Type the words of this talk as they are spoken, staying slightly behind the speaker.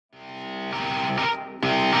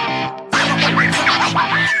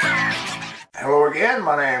CNN,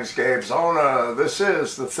 my name's Gabe Zolna. This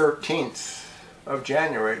is the 13th of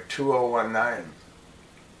January, 2019.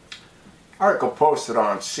 Article posted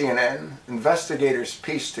on CNN, investigators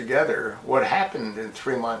pieced together what happened in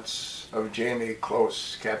 3 months of Jayme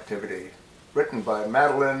close captivity. Written by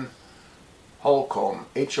Madeline Holcombe,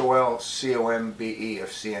 Holcombe of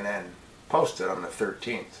CNN. Posted on the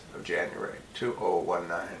 13th of January,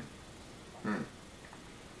 2019.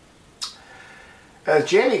 As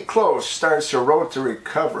Jayme Close starts her road to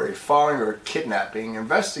recovery following her kidnapping,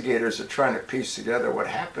 investigators are trying to piece together what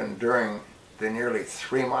happened during the nearly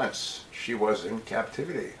 3 months she was in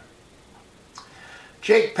captivity.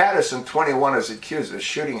 Jake Patterson, 21, is accused of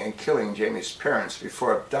shooting and killing Jayme's parents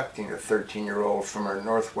before abducting the 13-year-old from her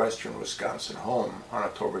northwestern Wisconsin home on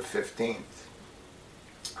October 15th.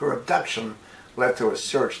 Her abduction led to a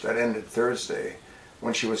search that ended Thursday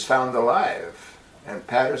when she was found alive, and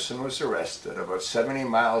Patterson was arrested about 70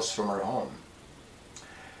 miles from her home.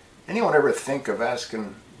 Anyone ever think of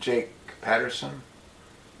asking Jake Patterson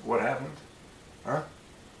what happened? Huh?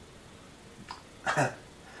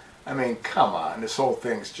 I mean, come on, this whole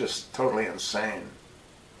thing's just totally insane.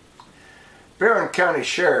 Barron County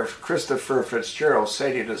Sheriff Christopher Fitzgerald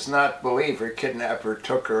said he does not believe her kidnapper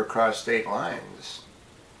took her across state lines.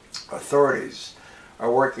 Authorities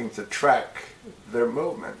are working to track their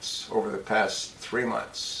movements over the past 3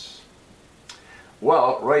 months.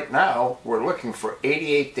 Well, right now, we're looking for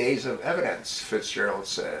 88 days of evidence, Fitzgerald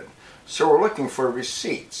said. So we're looking for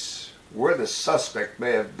receipts, where the suspect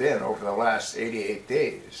may have been over the last 88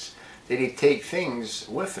 days. Did he take things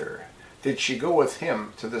with her? Did she go with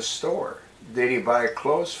him to the store? Did he buy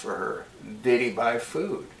clothes for her? Did he buy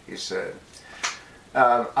food? He said.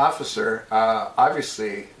 Officer,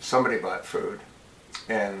 obviously somebody bought food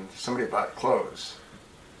and somebody bought clothes.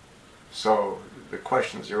 So the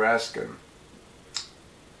questions you're asking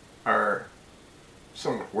are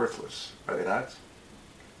somewhat worthless, are they not?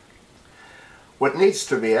 What needs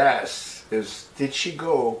to be asked is, did she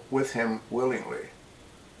go with him willingly?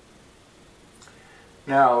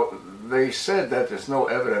 Now, they said that there's no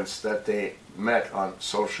evidence that they met on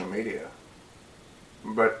social media,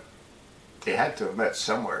 but they had to have met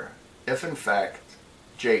somewhere. If in fact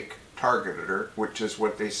Jake targeted her, which is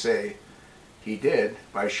what they say he did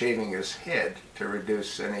by shaving his head to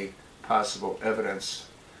reduce any possible evidence,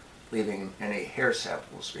 leaving any hair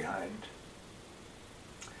samples behind.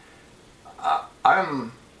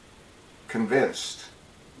 I'm convinced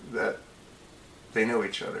that they knew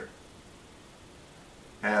each other.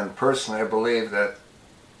 And personally, I believe that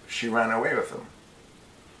she ran away with him.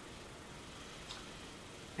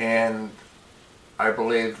 And I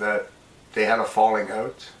believe that they had a falling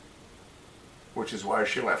out, which is why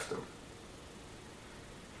she left him.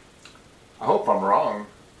 I hope I'm wrong,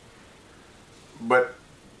 but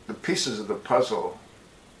the pieces of the puzzle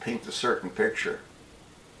paint a certain picture.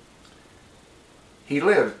 He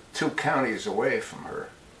lived 2 counties away from her.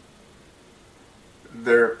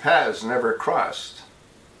 Their paths never crossed,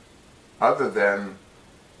 other than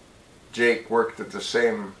Jake worked at the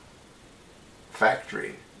same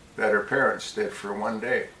factory that her parents did for one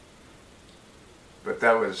day. But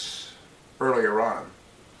that was earlier on.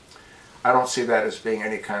 I don't see that as being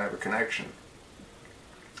any kind of a connection.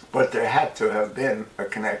 But there had to have been a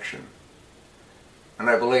connection. And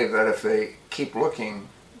I believe that if they keep looking,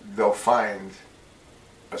 they'll find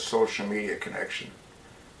a social media connection.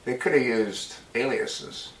 They could have used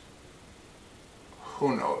aliases.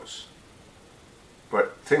 Who knows?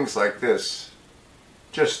 But things like this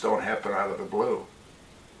just don't happen out of the blue.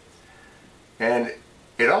 And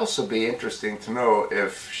it'd also be interesting to know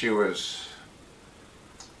if she was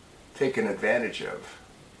taken advantage of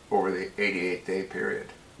over the 88-day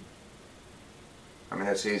period. I mean,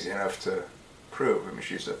 that's easy enough to prove. I mean,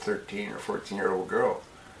 she's a 13 or 14-year-old girl.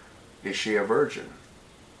 Is she a virgin?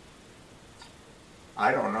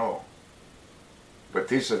 I don't know. But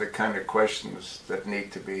these are the kind of questions that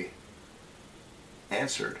need to be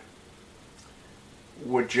answered.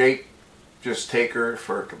 Would Jake just take her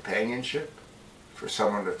for companionship? For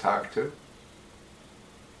someone to talk to?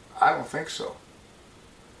 I don't think so.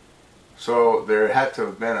 So there had to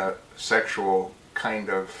have been a sexual kind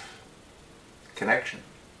of connection.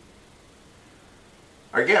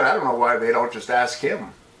 Again, I don't know why they don't just ask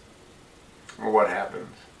him what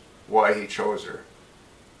happened, why he chose her.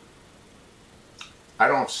 I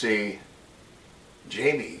don't see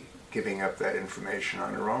Jayme giving up that information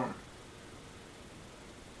on her own.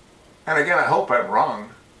 And again, I hope I'm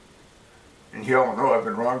wrong. And you all know I've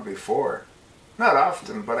been wrong before. Not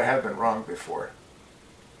often, but I have been wrong before.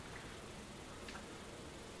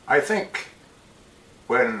 I think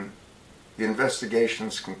when the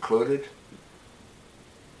investigation's concluded,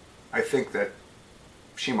 I think that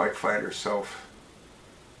she might find herself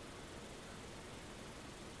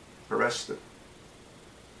arrested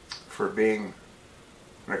for being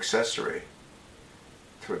an accessory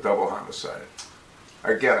to a double homicide.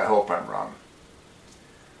 Again, I hope I'm wrong.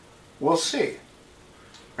 We'll see.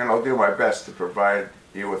 And I'll do my best to provide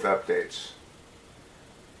you with updates.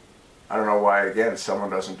 I don't know why, again, someone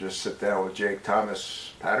doesn't just sit down with Jake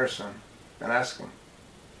Thomas Patterson and ask him,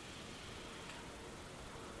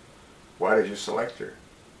 why did you select her?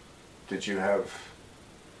 Did you have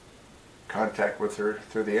contact with her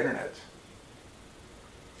through the internet?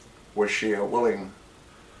 Was she a willing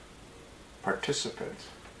participant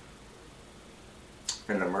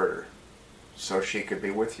in the murder so she could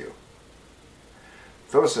be with you?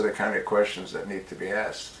 Those are the kind of questions that need to be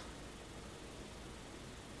asked.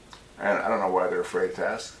 And I don't know why they're afraid to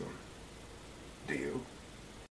ask them. Do you?